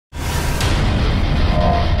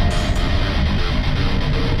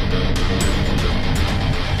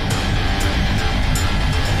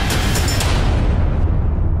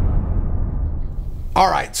All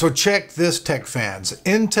right, so check this, tech fans.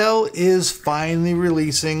 Intel is finally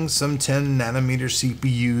releasing some 10 nanometer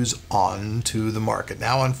CPUs onto the market.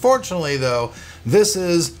 Now, unfortunately though, this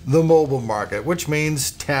is the mobile market, which means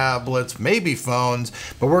tablets, maybe phones,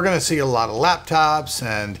 but we're gonna see a lot of laptops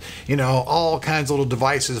and, you know, all kinds of little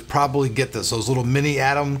devices probably get this. Those little mini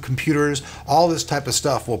atom computers, all this type of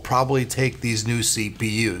stuff will probably take these new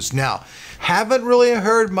CPUs. Now, haven't really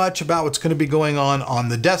heard much about what's gonna be going on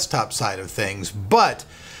the desktop side of things, but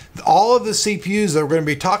all of the CPUs that we're going to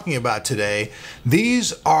be talking about today,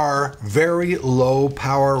 these are very low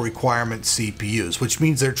power requirement CPUs, which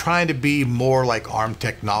means they're trying to be more like ARM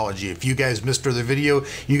technology. If you guys missed the video,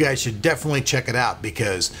 you guys should definitely check it out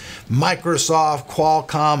because Microsoft,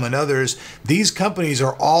 Qualcomm, and others, these companies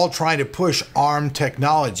are all trying to push ARM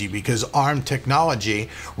technology because ARM technology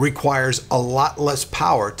requires a lot less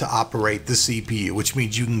power to operate the CPU, which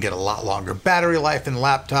means you can get a lot longer battery life in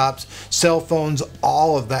laptops, cell phones,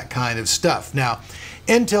 all of that kind of stuff. Now,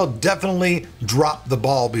 Intel definitely dropped the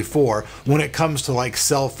ball before when it comes to like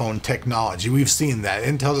cell phone technology. We've seen that.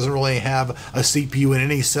 Intel doesn't really have a CPU in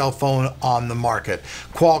any cell phone on the market.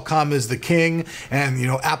 Qualcomm is the king, and you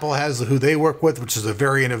know, Apple has who they work with, which is a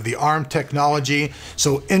variant of the ARM technology.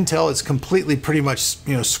 So Intel has completely pretty much,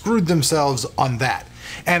 you know, screwed themselves on that.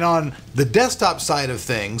 And on the desktop side of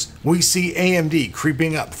things, we see AMD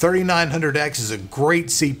creeping up. 3900X is a great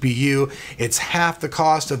CPU. It's half the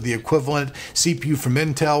cost of the equivalent CPU from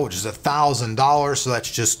Intel, which is $1,000. So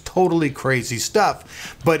that's just totally crazy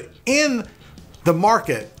stuff. But in the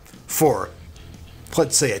market for,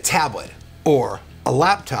 let's say, a tablet or a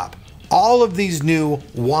laptop, all of these new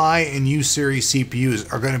Y and U series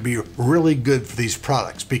CPUs are going to be really good for these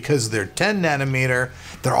products because they're 10 nanometer,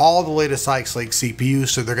 they're all the latest Ice Lake CPUs,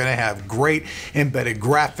 so they're going to have great embedded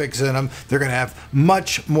graphics in them. They're going to have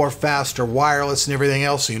much more faster wireless and everything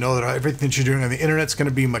else, so you know that everything that you're doing on the internet is going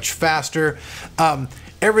to be much faster.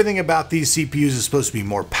 Everything about these CPUs is supposed to be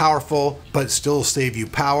more powerful, but still save you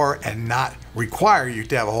power and not require you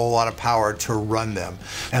to have a whole lot of power to run them.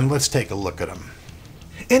 And let's take a look at them.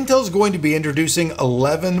 Intel's going to be introducing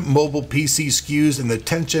 11 mobile PC SKUs in the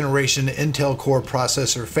 10th generation Intel Core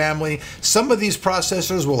processor family. Some of these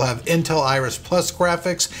processors will have Intel Iris Plus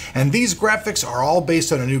graphics, and these graphics are all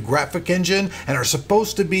based on a new graphic engine and are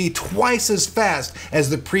supposed to be twice as fast as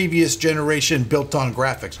the previous generation built-on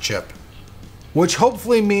graphics chip, which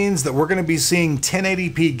hopefully means that we're going to be seeing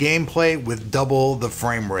 1080p gameplay with double the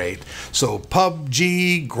frame rate. So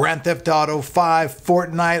PUBG, Grand Theft Auto 5,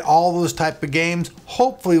 Fortnite, all those type of games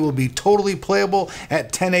hopefully will be totally playable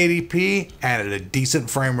at 1080p and at a decent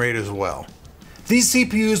frame rate as well. These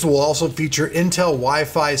CPUs will also feature Intel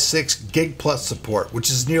Wi-Fi 6 Gig Plus support, which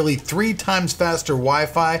is nearly 3 times faster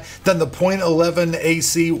Wi-Fi than the .11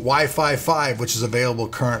 AC Wi-Fi 5, which is available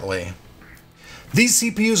currently. These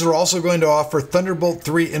CPUs are also going to offer Thunderbolt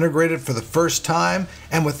 3 integrated for the first time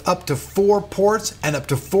and with up to 4 ports and up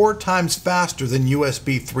to 4 times faster than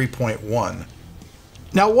USB 3.1.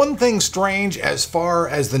 Now, one thing strange as far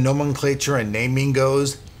as the nomenclature and naming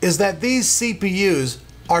goes is that these CPUs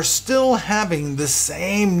are still having the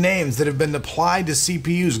same names that have been applied to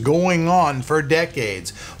CPUs going on for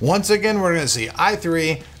decades. Once again, we're going to see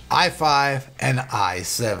i3, i5, and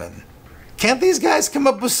i7. Can't these guys come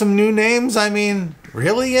up with some new names? I mean,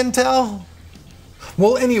 really, Intel?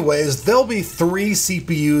 Well, anyways, there'll be 3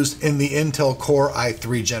 CPUs in the Intel Core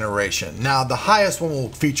i3 generation. Now, the highest one will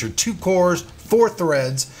feature 2 cores, 4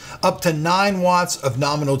 threads, up to 9 watts of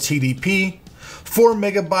nominal TDP, 4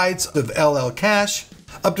 megabytes of LL cache,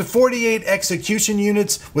 up to 48 execution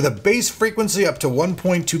units with a base frequency up to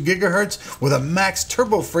 1.2 gigahertz with a max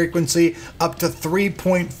turbo frequency up to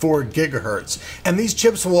 3.4 gigahertz. And these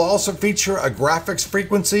chips will also feature a graphics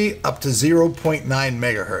frequency up to 0.9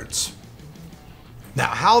 megahertz. Now,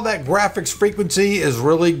 how that graphics frequency is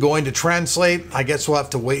really going to translate, I guess we'll have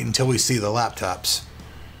to wait until we see the laptops.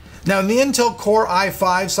 Now, in the Intel Core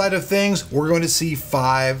i5 side of things, we're going to see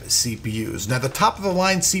 5 CPUs. Now, the top of the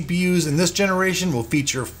line CPUs in this generation will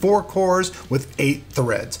feature 4 cores with 8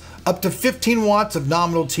 threads, up to 15 watts of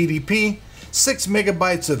nominal TDP, 6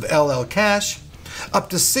 megabytes of LL cache,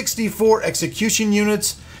 up to 64 execution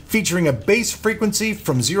units, featuring a base frequency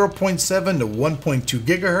from 0.7 to 1.2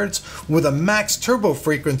 gigahertz with a max turbo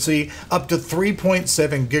frequency up to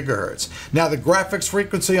 3.7 gigahertz. Now, the graphics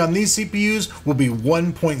frequency on these CPUs will be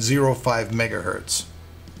 1.05 megahertz.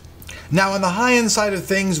 Now, on the high-end side of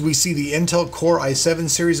things, we see the Intel Core i7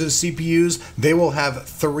 series of CPUs. They will have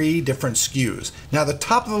 3 different SKUs. Now, the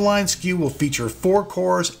top-of-the-line SKU will feature 4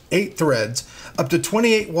 cores, 8 threads, up to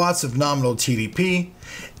 28 watts of nominal TDP,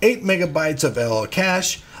 8 megabytes of LL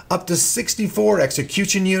cache, up to 64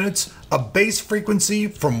 execution units, a base frequency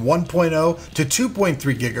from 1.0 to 2.3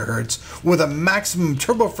 gigahertz, with a maximum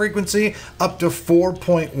turbo frequency up to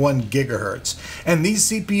 4.1 gigahertz. And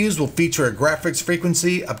these CPUs will feature a graphics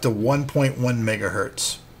frequency up to 1.1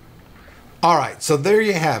 megahertz. Alright, so there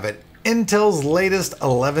you have it. Intel's latest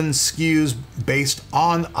 11 SKUs based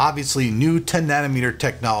on obviously new 10 nanometer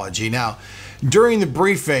technology. Now, during the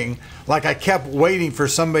briefing, like I kept waiting for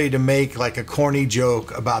somebody to make like a corny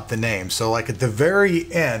joke about the name. So like at the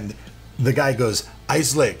very end, the guy goes,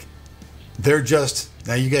 Ice Lake, they're just,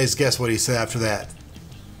 now you guys guess what he said after that.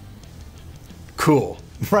 Cool,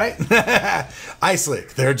 right? Ice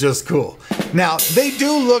Lake, they're just cool. Now, they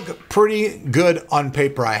do look pretty good on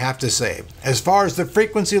paper, I have to say. As far as the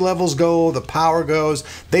frequency levels go, the power goes,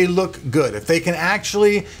 they look good. If they can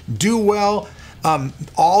actually do well,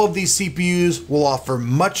 all of these CPUs will offer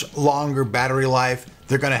much longer battery life.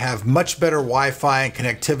 They're going to have much better Wi-Fi and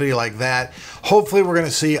connectivity like that. Hopefully we're going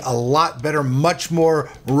to see a lot better, much more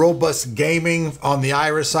robust gaming on the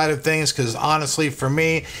Iris side of things, because honestly for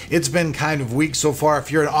me, it's been kind of weak so far.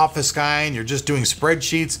 If you're an office guy and you're just doing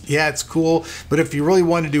spreadsheets, yeah, it's cool. But if you really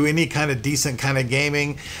want to do any kind of decent kind of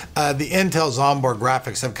gaming, the Intel's onboard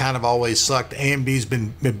graphics have kind of always sucked. AMD's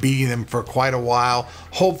been beating them for quite a while.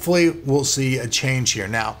 Hopefully we'll see a change here.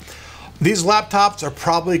 Now, these laptops are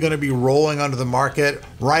probably going to be rolling onto the market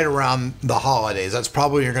right around the holidays. That's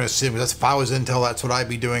probably what you're going to see. That's, if I was Intel, that's what I'd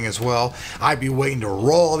be doing as well. I'd be waiting to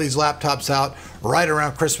roll all these laptops out right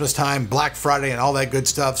around Christmas time, Black Friday, and all that good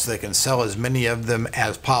stuff so they can sell as many of them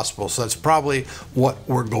as possible. So that's probably what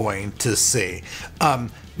we're going to see.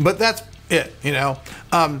 But that's it, you know.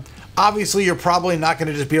 Obviously, you're probably not going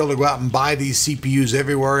to just be able to go out and buy these CPUs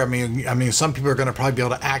everywhere. I mean, some people are going to probably be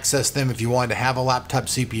able to access them if you wanted to have a laptop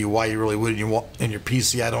CPU. Why you really would in your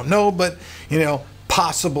PC, I don't know, but you know,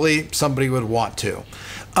 possibly somebody would want to.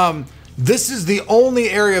 This is the only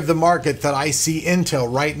area of the market that I see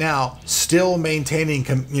Intel right now still maintaining,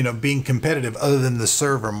 being competitive, other than the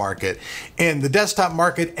server market. And the desktop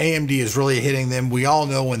market, AMD is really hitting them. We all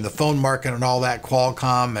know in the phone market and all that,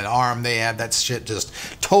 Qualcomm and ARM, they have that shit just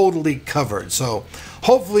totally covered. So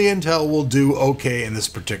hopefully Intel will do okay in this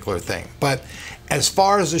particular thing. But as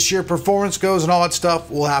far as the sheer performance goes and all that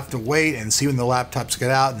stuff, we'll have to wait and see when the laptops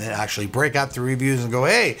get out and then actually break out the reviews and go,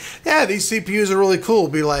 hey, yeah, these CPUs are really cool.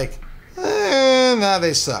 Be like, nah,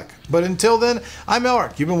 they suck. But until then, I'm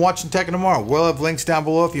Elric. You've been watching Tech and Tomorrow. We'll have links down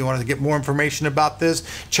below if you want to get more information about this.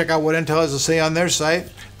 Check out what Intel has to say on their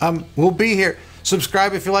site. We'll be here.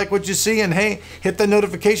 Subscribe if you like what you see, and hey, hit the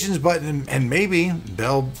notifications button, and maybe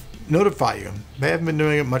they'll notify you. They haven't been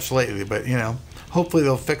doing it much lately, but you know, hopefully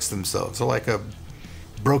they'll fix themselves. They're like a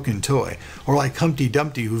broken toy, or like Humpty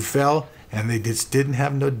Dumpty who fell and they just didn't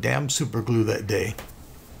have no damn super glue that day.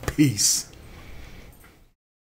 Peace.